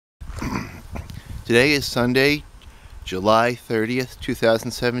Today is Sunday, July 30th,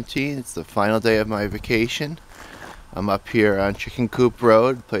 2017. It's the final day of my vacation. I'm up here on Chicken Coop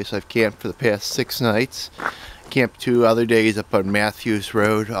Road, a place I've camped for the past 6 nights. Camped 2 other days up on Matthews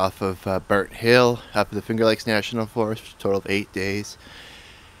Road off of Burnt Hill, up at the Finger Lakes National Forest, a total of 8 days.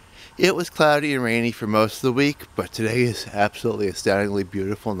 It was cloudy and rainy for most of the week, but today is absolutely astoundingly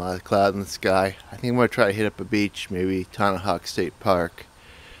beautiful, not a cloud in the sky. I think I'm going to try to hit up a beach, maybe Tonahawk State Park,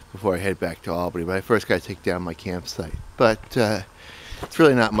 before I head back to Albany. But I first got to take down my campsite. But it's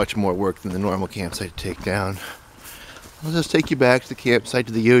really not much more work than the normal campsite to take down. I'll just take you back to the campsite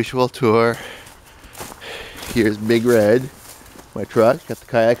to the usual tour. Here's Big Red, my truck. Got the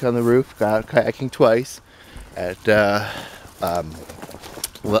kayak on the roof. Got out kayaking twice at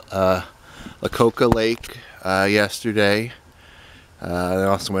Lacoka Lake yesterday. I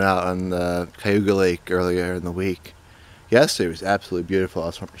also went out on Cayuga Lake earlier in the week. Yesterday was absolutely beautiful. I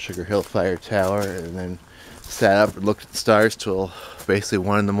was from Sugar Hill Fire Tower and then sat up and looked at the stars till basically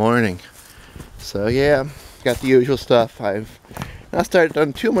 1 in the morning. So yeah, got the usual stuff. I've not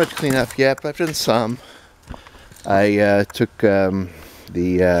done too much cleanup yet, but I've done some. I I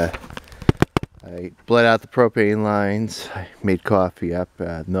bled out the propane lines. I made coffee up.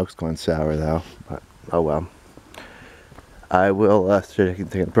 Milk's going sour though, but oh well. I will start taking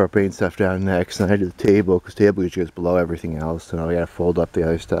the propane stuff down next, and I do the table, because the table usually goes below everything else, and I gotta fold up the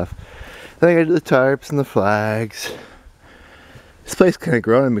other stuff. Then I gotta do the tarps and the flags. This place kind of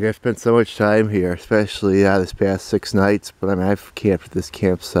grown on me. I've spent so much time here, especially this past 6 nights, but I mean, I've camped at this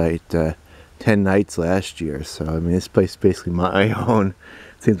campsite 10 nights last year, so I mean, this place is basically my own.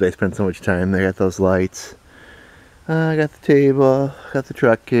 Seems like I spent so much time there. Got those lights. I got the table, got the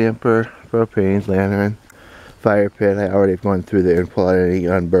truck camper, propane, lantern, fire pit. I already have gone through there and pulled out any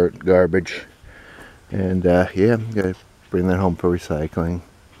unburnt garbage. And yeah, I'm gonna bring that home for recycling.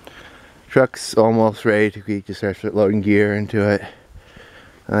 Truck's almost ready to just start loading gear into it.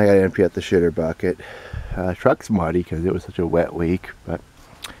 And I gotta empty out the shitter bucket. Truck's muddy because it was such a wet week, but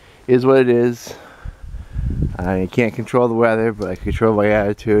it is what it is. I can't control the weather, but I can control my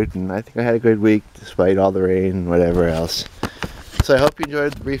attitude, and I think I had a good week despite all the rain and whatever else. So I hope you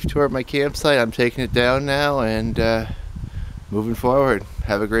enjoyed the brief tour of my campsite. I'm taking it down now and moving forward.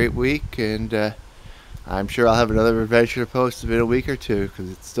 Have a great week, and I'm sure I'll have another adventure to post in a week or two,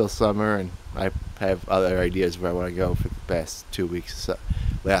 because it's still summer and I have other ideas where I want to go for the past 2 weeks,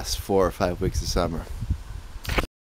 last 4 or 5 weeks of summer.